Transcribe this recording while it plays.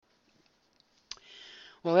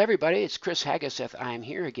Well, everybody, it's Chris Haggiseth. I'm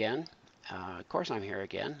here again. Of course, I'm here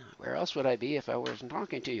again. Where else would I be if I wasn't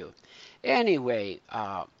talking to you? Anyway,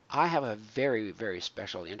 I have a very, very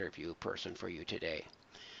special interview person for you today.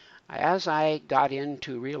 As I got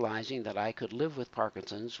into realizing that I could live with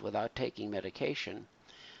Parkinson's without taking medication,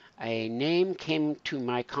 a name came to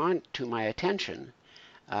my attention.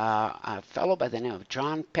 A fellow by the name of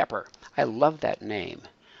John Pepper. I love that name.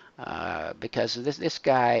 Because this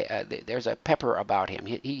guy, there's a pepper about him.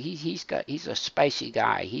 He's a spicy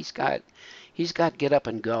guy. He's got get up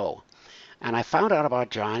and go. And I found out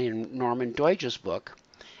about John in Norman Doidge's book,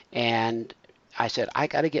 and I said I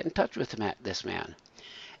got to get in touch with this man.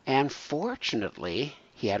 And fortunately,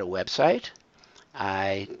 he had a website.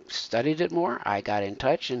 I studied it more. I got in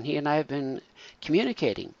touch, and he and I have been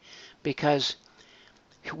communicating because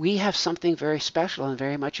we have something very special and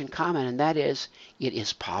very much in common, and that is it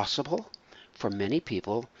is possible for many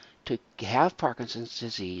people to have Parkinson's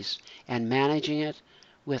disease and managing it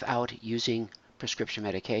without using prescription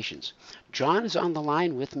medications. John is on the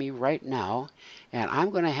line with me right now, and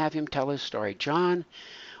I'm going to have him tell his story. John,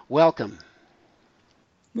 welcome.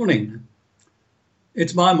 Morning.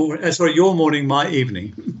 It's my morning. Sorry, your morning, my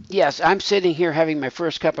evening. Yes, I'm sitting here having my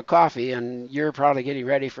first cup of coffee, and you're probably getting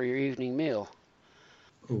ready for your evening meal.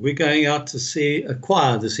 We're going out to see a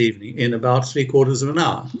choir this evening in about three-quarters of an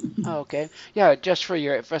hour. Okay. Yeah, just for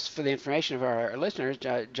the information of our listeners,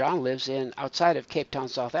 John lives in outside of Cape Town,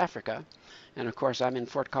 South Africa, and of course I'm in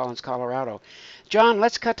Fort Collins, Colorado. John,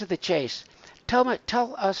 let's cut to the chase.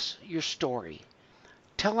 Tell us your story.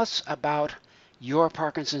 Tell us about your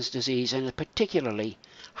Parkinson's disease and particularly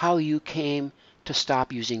how you came to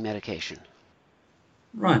stop using medication.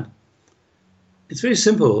 Right. It's very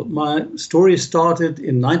simple. My story started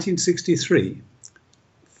in 1963,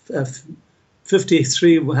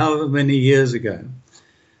 53, however many years ago.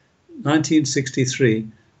 1963.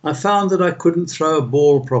 I found that I couldn't throw a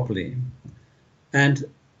ball properly. And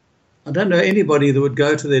I don't know anybody that would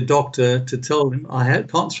go to their doctor to tell them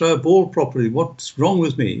can't throw a ball properly. What's wrong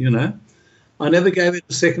with me, I never gave it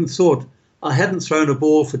a second thought. I hadn't thrown a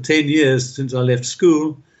ball for 10 years since I left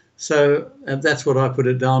school, so that's what I put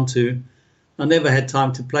it down to. I never had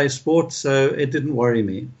time to play sports, so it didn't worry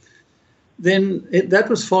me. Then that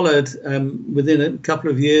was followed within a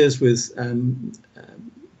couple of years with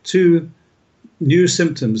two new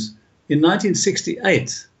symptoms. In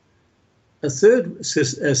 1968, a third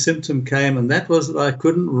symptom came, and that was that I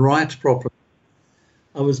couldn't write properly.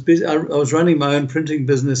 I was busy. I was running my own printing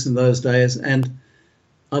business in those days, and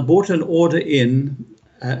I bought an order in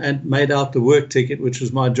and made out the work ticket, which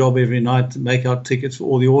was my job every night to make out tickets for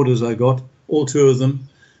all the orders I got, all two of them,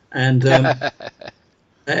 and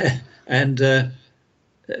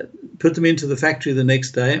put them into the factory the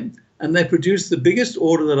next day. And they produced the biggest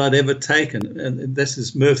order that I'd ever taken, and this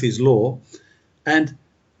is Murphy's Law. And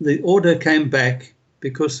the order came back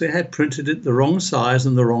because they had printed it the wrong size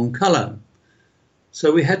and the wrong color.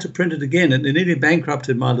 So we had to print it again, and it nearly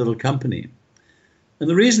bankrupted my little company. And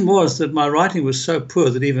the reason was that my writing was so poor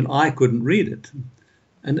that even I couldn't read it.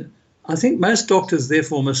 And I think most doctors,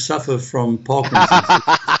 therefore, must suffer from Parkinson's.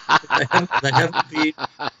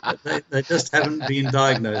 They just haven't been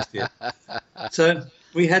diagnosed yet. So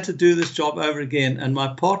we had to do this job over again. And my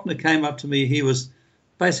partner came up to me. He was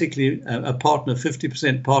basically a partner,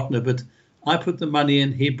 50% partner, but I put the money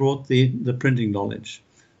in. He brought the printing knowledge.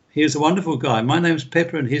 He was a wonderful guy. My name's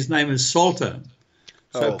Pepper, and his name is Salter.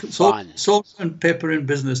 So Salter and Pepper in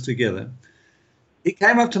business together. He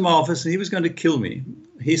came up to my office, and he was going to kill me.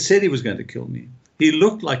 He said he was going to kill me. He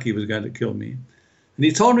looked like he was going to kill me. And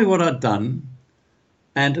he told me what I'd done.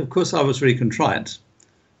 And, of course, I was very contrite.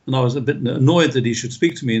 And I was a bit annoyed that he should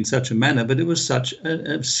speak to me in such a manner, but it was such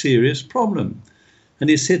a serious problem.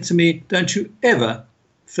 And he said to me, don't you ever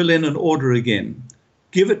fill in an order again.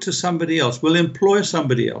 Give it to somebody else. We'll employ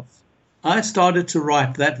somebody else. I started to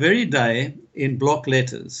write that very day in block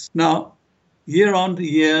letters. Now, year on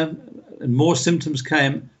year, more symptoms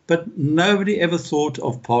came, but nobody ever thought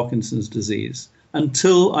of Parkinson's disease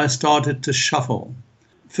until I started to shuffle.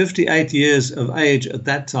 58 years of age at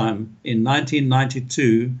that time, in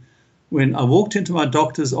 1992, when I walked into my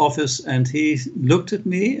doctor's office and he looked at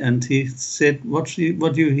me and he said, what are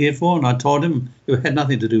you here for? And I told him it had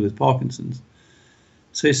nothing to do with Parkinson's.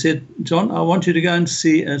 So he said, John, I want you to go and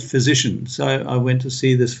see a physician. So I went to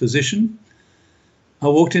see this physician. I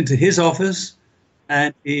walked into his office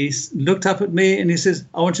and he looked up at me and he says,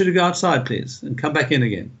 I want you to go outside, please, and come back in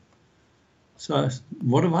again. So I said,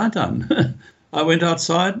 what have I done? I went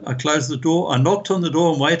outside, I closed the door, I knocked on the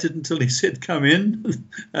door and waited until he said, come in.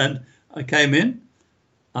 And I came in.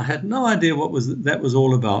 I had no idea what that was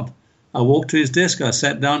all about. I walked to his desk. I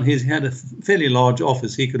sat down. He had a fairly large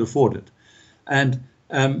office. He could afford it. And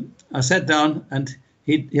I sat down, and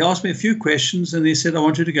he asked me a few questions, and he said, I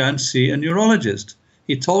want you to go and see a neurologist.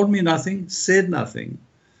 He told me nothing, said nothing.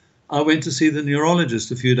 I went to see the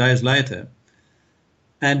neurologist a few days later.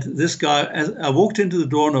 And this guy, as I walked into the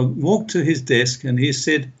door and I walked to his desk, and he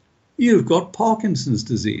said, you've got Parkinson's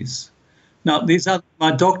disease. Now, these are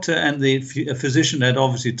my doctor and the physician had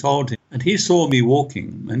obviously told him. And he saw me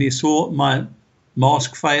walking, and he saw my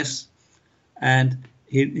masked face, and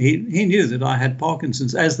he knew that I had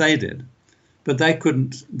Parkinson's, as they did. But they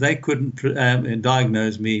couldn't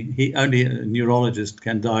diagnose me. Only a neurologist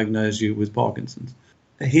can diagnose you with Parkinson's.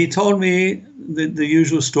 He told me the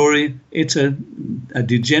usual story. It's a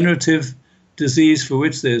degenerative disease for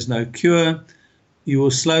which there's no cure. You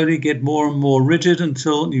will slowly get more and more rigid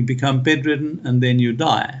until you become bedridden, and then you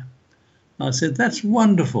die. I said, that's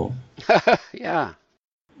wonderful. Yeah.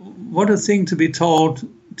 What a thing to be told,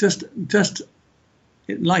 just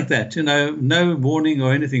like that, no warning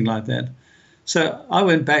or anything like that. So I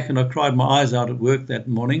went back and I cried my eyes out at work that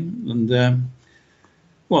morning. And,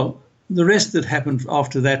 the rest that happened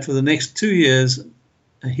after that, for the next 2 years,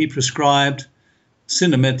 he prescribed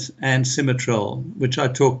Sinemet and Simetrol, which I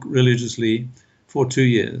took religiously for 2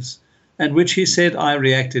 years, and which he said I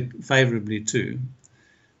reacted favorably to.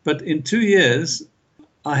 But in 2 years,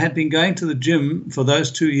 I had been going to the gym for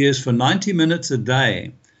those 2 years for 90 minutes a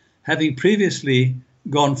day, having previously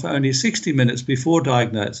gone for only 60 minutes before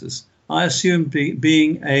diagnosis. I assumed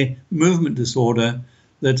being a movement disorder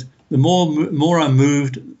that the more I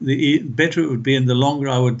moved, the better it would be and the longer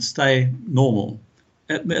I would stay normal.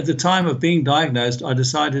 At the time of being diagnosed, I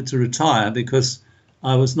decided to retire because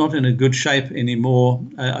I was not in a good shape anymore.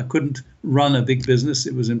 I couldn't run a big business.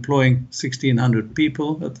 It was employing 1,600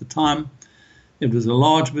 people at the time. It was a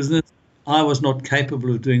large business. I was not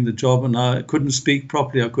capable of doing the job, and I couldn't speak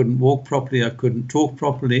properly. I couldn't walk properly. I couldn't talk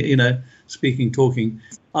properly, talking.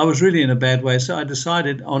 I was really in a bad way. So I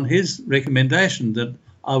decided on his recommendation that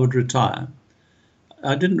I would retire.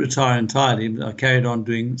 I didn't retire entirely. I carried on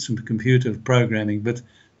doing some computer programming, but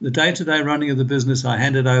the day-to-day running of the business, I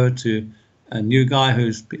handed over to a new guy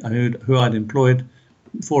who I'd employed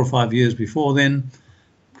 4 or 5 years before then,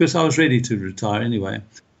 because I was ready to retire anyway.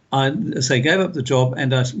 I gave up the job,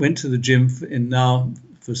 and I went to the gym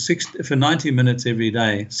for 90 minutes every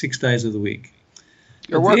day, 6 days of the week.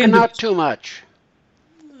 You're working out too much.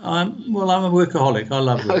 I'm a workaholic. I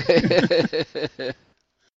love work.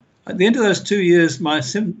 At the end of those 2 years, my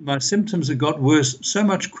symptoms had got worse so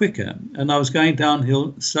much quicker, and I was going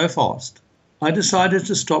downhill so fast. I decided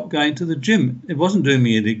to stop going to the gym. It wasn't doing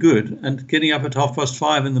me any good, and getting up at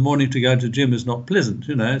 5:30 in the morning to go to the gym is not pleasant,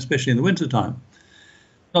 especially in the wintertime.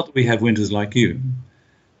 Not that we have winters like you,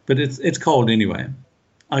 but it's cold anyway.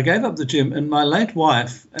 I gave up the gym, and my late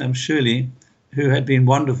wife, Shirley, who had been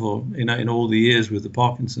wonderful, in all the years with the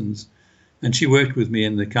Parkinson's, and she worked with me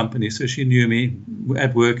in the company, so she knew me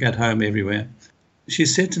at work, at home, everywhere. She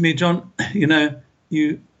said to me, John,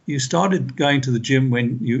 you started going to the gym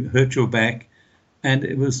when you hurt your back, and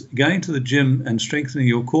it was going to the gym and strengthening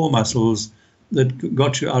your core muscles that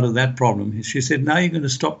got you out of that problem. She said, now you're going to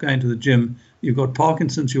stop going to the gym. You've got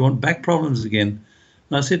Parkinson's, you want back problems again.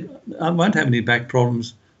 And I said, I won't have any back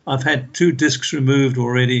problems. I've had 2 discs removed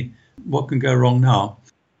already. What can go wrong now?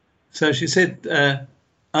 So she said,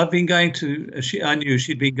 I knew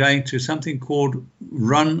she'd been going to something called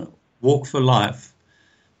Run, Walk for Life.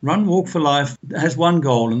 Run, Walk for Life has one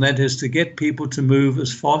goal, and that is to get people to move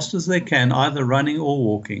as fast as they can, either running or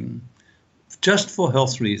walking, just for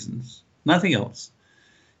health reasons, nothing else.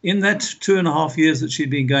 In that 2.5 years that she'd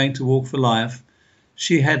been going to Walk for Life,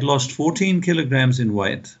 she had lost 14 kilograms in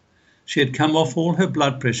weight. She had come off all her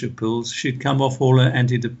blood pressure pills. She'd come off all her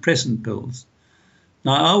antidepressant pills.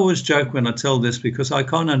 Now, I always joke when I tell this because I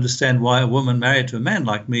can't understand why a woman married to a man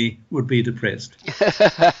like me would be depressed.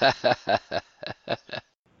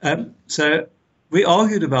 So we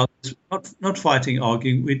argued about this, not fighting,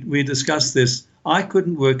 arguing. We discussed this. I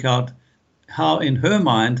couldn't work out how, in her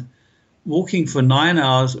mind, walking for 9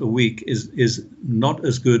 hours a week is not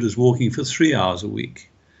as good as walking for 3 hours a week,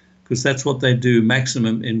 because that's what they do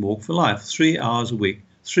maximum in Walk for Life, 3 hours a week,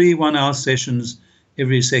 3 one-hour sessions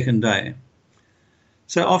every second day.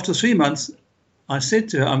 So after 3 months, I said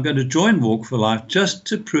to her, I'm going to join Walk for Life just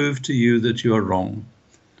to prove to you that you are wrong.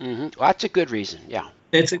 Mm-hmm. Well, that's a good reason, yeah.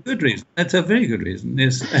 It's a good reason. That's a very good reason.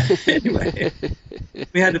 Yes. Anyway,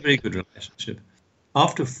 we had a very good relationship.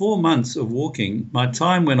 After 4 months of walking, my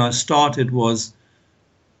time when I started was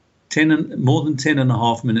more than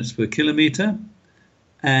 10.5 minutes per kilometer,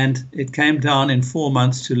 and it came down in 4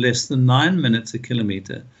 months to less than 9 minutes a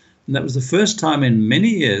kilometer. And that was the first time in many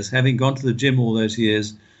years, having gone to the gym all those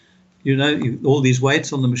years, all these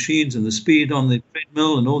weights on the machines and the speed on the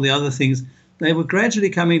treadmill and all the other things, they were gradually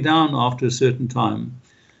coming down after a certain time.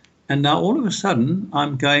 And now all of a sudden,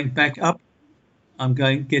 I'm going back up.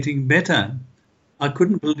 Getting better. I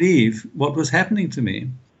couldn't believe what was happening to me.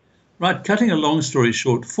 Right, cutting a long story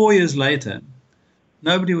short, 4 years later,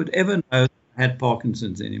 nobody would ever know that I had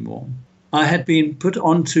Parkinson's anymore. I had been put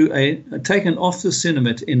onto taken off the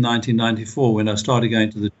Cinemet in 1994 when I started going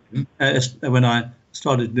to the gym, when I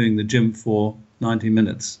started doing the gym for 90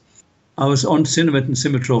 minutes. I was on Cinemet and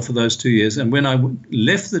Cimetrol for those 2 years, and when I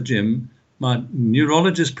left the gym, my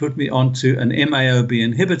neurologist put me onto an MAOB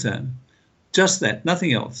inhibitor. Just that,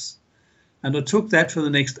 nothing else. And I took that for the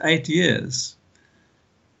next 8 years.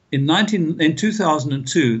 In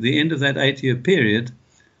 2002, the end of that 8-year period,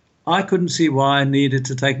 I couldn't see why I needed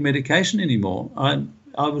to take medication anymore.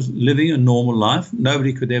 I was living a normal life.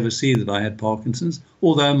 Nobody could ever see that I had Parkinson's,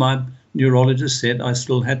 although my neurologist said I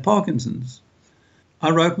still had Parkinson's.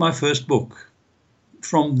 I wrote my first book.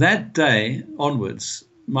 From that day onwards,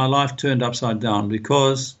 my life turned upside down,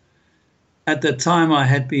 because at that time I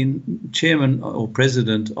had been chairman or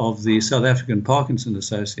president of the South African Parkinson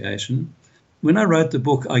Association. When I wrote the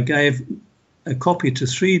book, I gave a copy to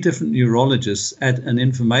 3 different neurologists at an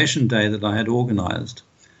information day that I had organized.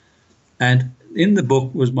 And in the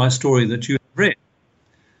book was my story that you have read.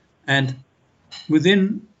 And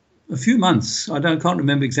within a few months, can't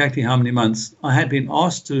remember exactly how many months, I had been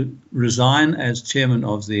asked to resign as chairman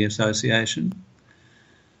of the association.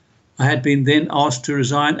 I had been then asked to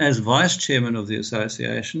resign as vice chairman of the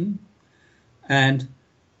association. And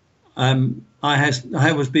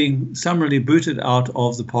I was being summarily booted out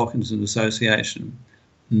of the Parkinson Association.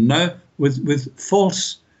 No, with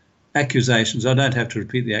false accusations. I don't have to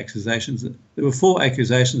repeat the accusations. There were 4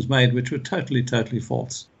 accusations made which were totally, totally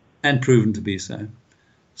false and proven to be so.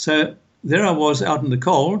 So there I was out in the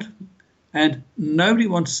cold, and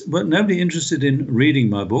nobody interested in reading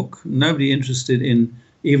my book, nobody interested in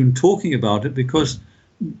even talking about it, because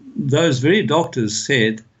those very doctors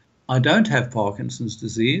said, I don't have Parkinson's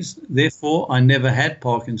disease, therefore I never had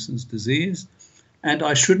Parkinson's disease, and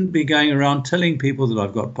I shouldn't be going around telling people that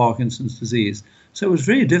I've got Parkinson's disease. So it was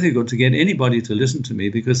very difficult to get anybody to listen to me,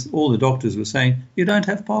 because all the doctors were saying, you don't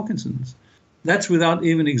have Parkinson's. That's without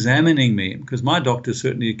even examining me, because my doctor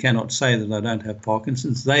certainly cannot say that I don't have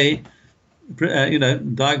Parkinson's. They,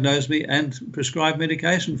 diagnose me and prescribe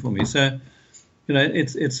medication for me. So,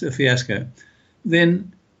 it's a fiasco.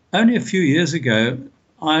 Then only a few years ago,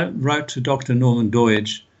 I wrote to Dr. Norman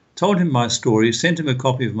Doidge, told him my story, sent him a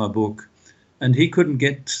copy of my book, and he couldn't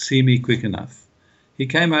get to see me quick enough. He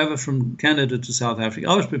came over from Canada to South Africa.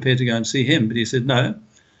 I was prepared to go and see him, but he said, no,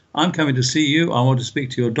 I'm coming to see you. I want to speak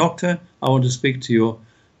to your doctor. I want to speak to your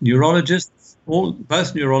neurologists,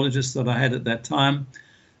 both neurologists that I had at that time,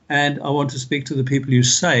 and I want to speak to the people you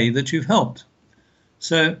say that you've helped.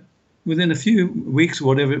 So within a few weeks,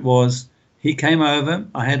 whatever it was, he came over.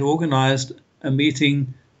 I had organized a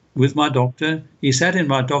meeting with my doctor. He sat in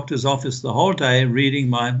my doctor's office the whole day reading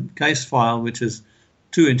my case file, which is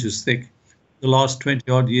 2 inches thick, the last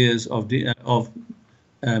 20-odd years of being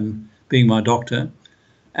my doctor,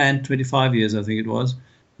 and 25 years, I think it was.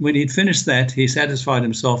 When he'd finished that, he satisfied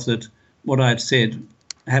himself that what I had said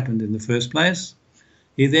happened in the first place.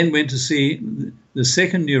 He then went to see the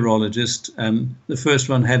second neurologist, the first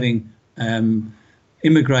one having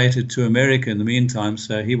immigrated to America in the meantime,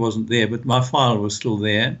 so he wasn't there, but my file was still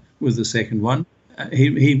there with the second one.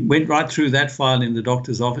 He went right through that file in the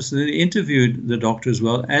doctor's office, and then he interviewed the doctor as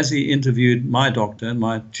well, as he interviewed my doctor,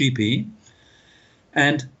 my GP.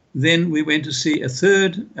 And then we went to see a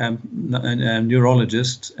third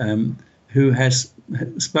neurologist who has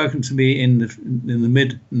spoken to me in the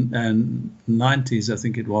mid 90s, I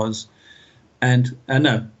think it was. And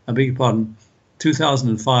no, I beg your pardon,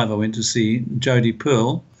 2005 I went to see Jodie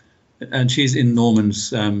Pearl, and she's in Norman's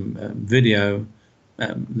video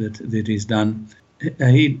that he's done.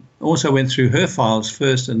 He also went through her files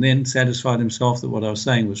first and then satisfied himself that what I was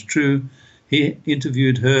saying was true. He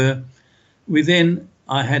interviewed her.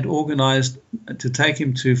 I had organized to take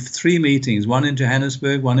him to 3 meetings, one in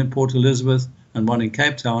Johannesburg, one in Port Elizabeth, and one in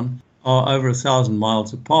Cape Town, are over 1,000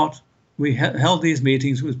 miles apart. We held these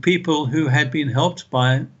meetings with people who had been helped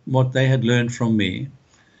by what they had learned from me.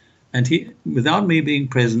 And he, without me being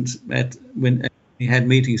present when he had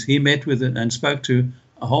meetings, he met with and spoke to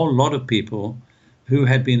a whole lot of people who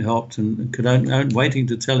had been helped and waiting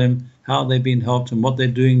to tell him how they've been helped and what they're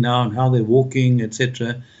doing now and how they're walking,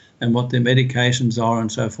 etc., and what their medications are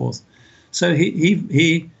and so forth. So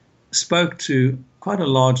he spoke to quite a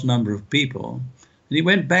large number of people. And he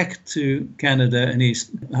went back to Canada, and he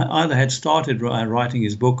either had started writing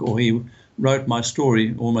his book, or he wrote my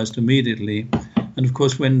story almost immediately. And of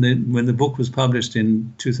course, when the book was published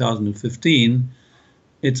in 2015,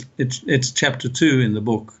 it's chapter 2 in the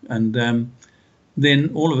book, and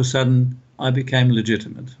then all of a sudden I became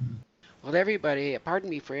legitimate. Well, everybody, pardon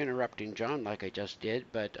me for interrupting John like I just did,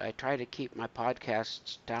 but I try to keep my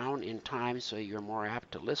podcasts down in time so you're more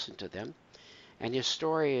apt to listen to them. And his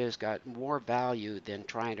story has got more value than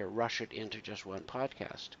trying to rush it into just one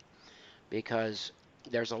podcast, because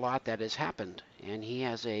there's a lot that has happened, and he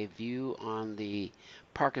has a view on the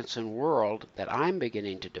Parkinson world that I'm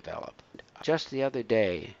beginning to develop. Just the other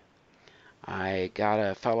day, I got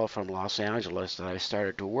a fellow from Los Angeles that I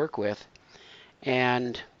started to work with,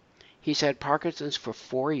 and he's had Parkinson's for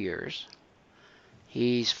 4 years.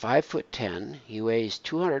 He's 5'10". He weighs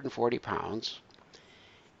 240 pounds.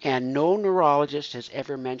 And no neurologist has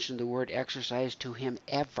ever mentioned the word exercise to him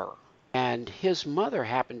ever. And his mother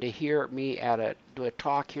happened to hear me at a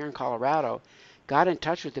talk here in Colorado, got in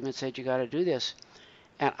touch with him and said, "You got to do this."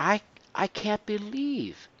 And I can't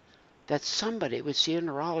believe that somebody would see a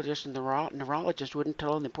neurologist and the neurologist wouldn't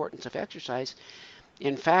tell them the importance of exercise.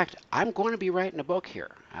 In fact, I'm going to be writing a book here.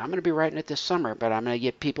 I'm going to be writing it this summer, but I'm going to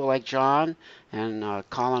get people like John and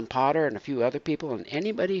Colin Potter and a few other people and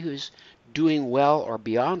anybody who's doing well or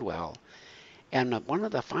beyond well. And one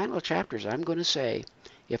of the final chapters, I'm going to say,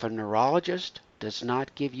 if a neurologist does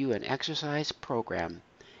not give you an exercise program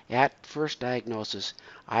at first diagnosis,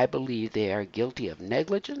 I believe they are guilty of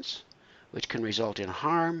negligence, which can result in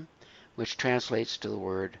harm, which translates to the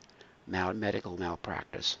word medical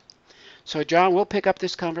malpractice. So, John, we'll pick up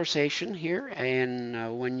this conversation here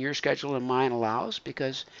and when your schedule and mine allows,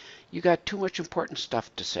 because you got too much important stuff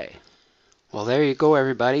to say. Well, there you go,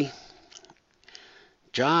 everybody.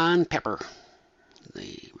 John Pepper,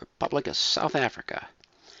 the Republic of South Africa.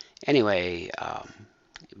 Anyway,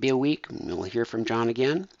 be a week and we'll hear from John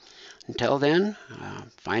again. Until then,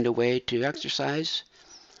 find a way to exercise.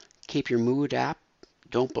 Keep your mood up.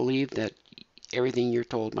 Don't believe that everything you're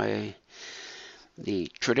told by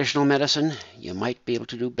the traditional medicine. You might be able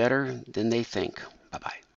to do better than they think. Bye-bye.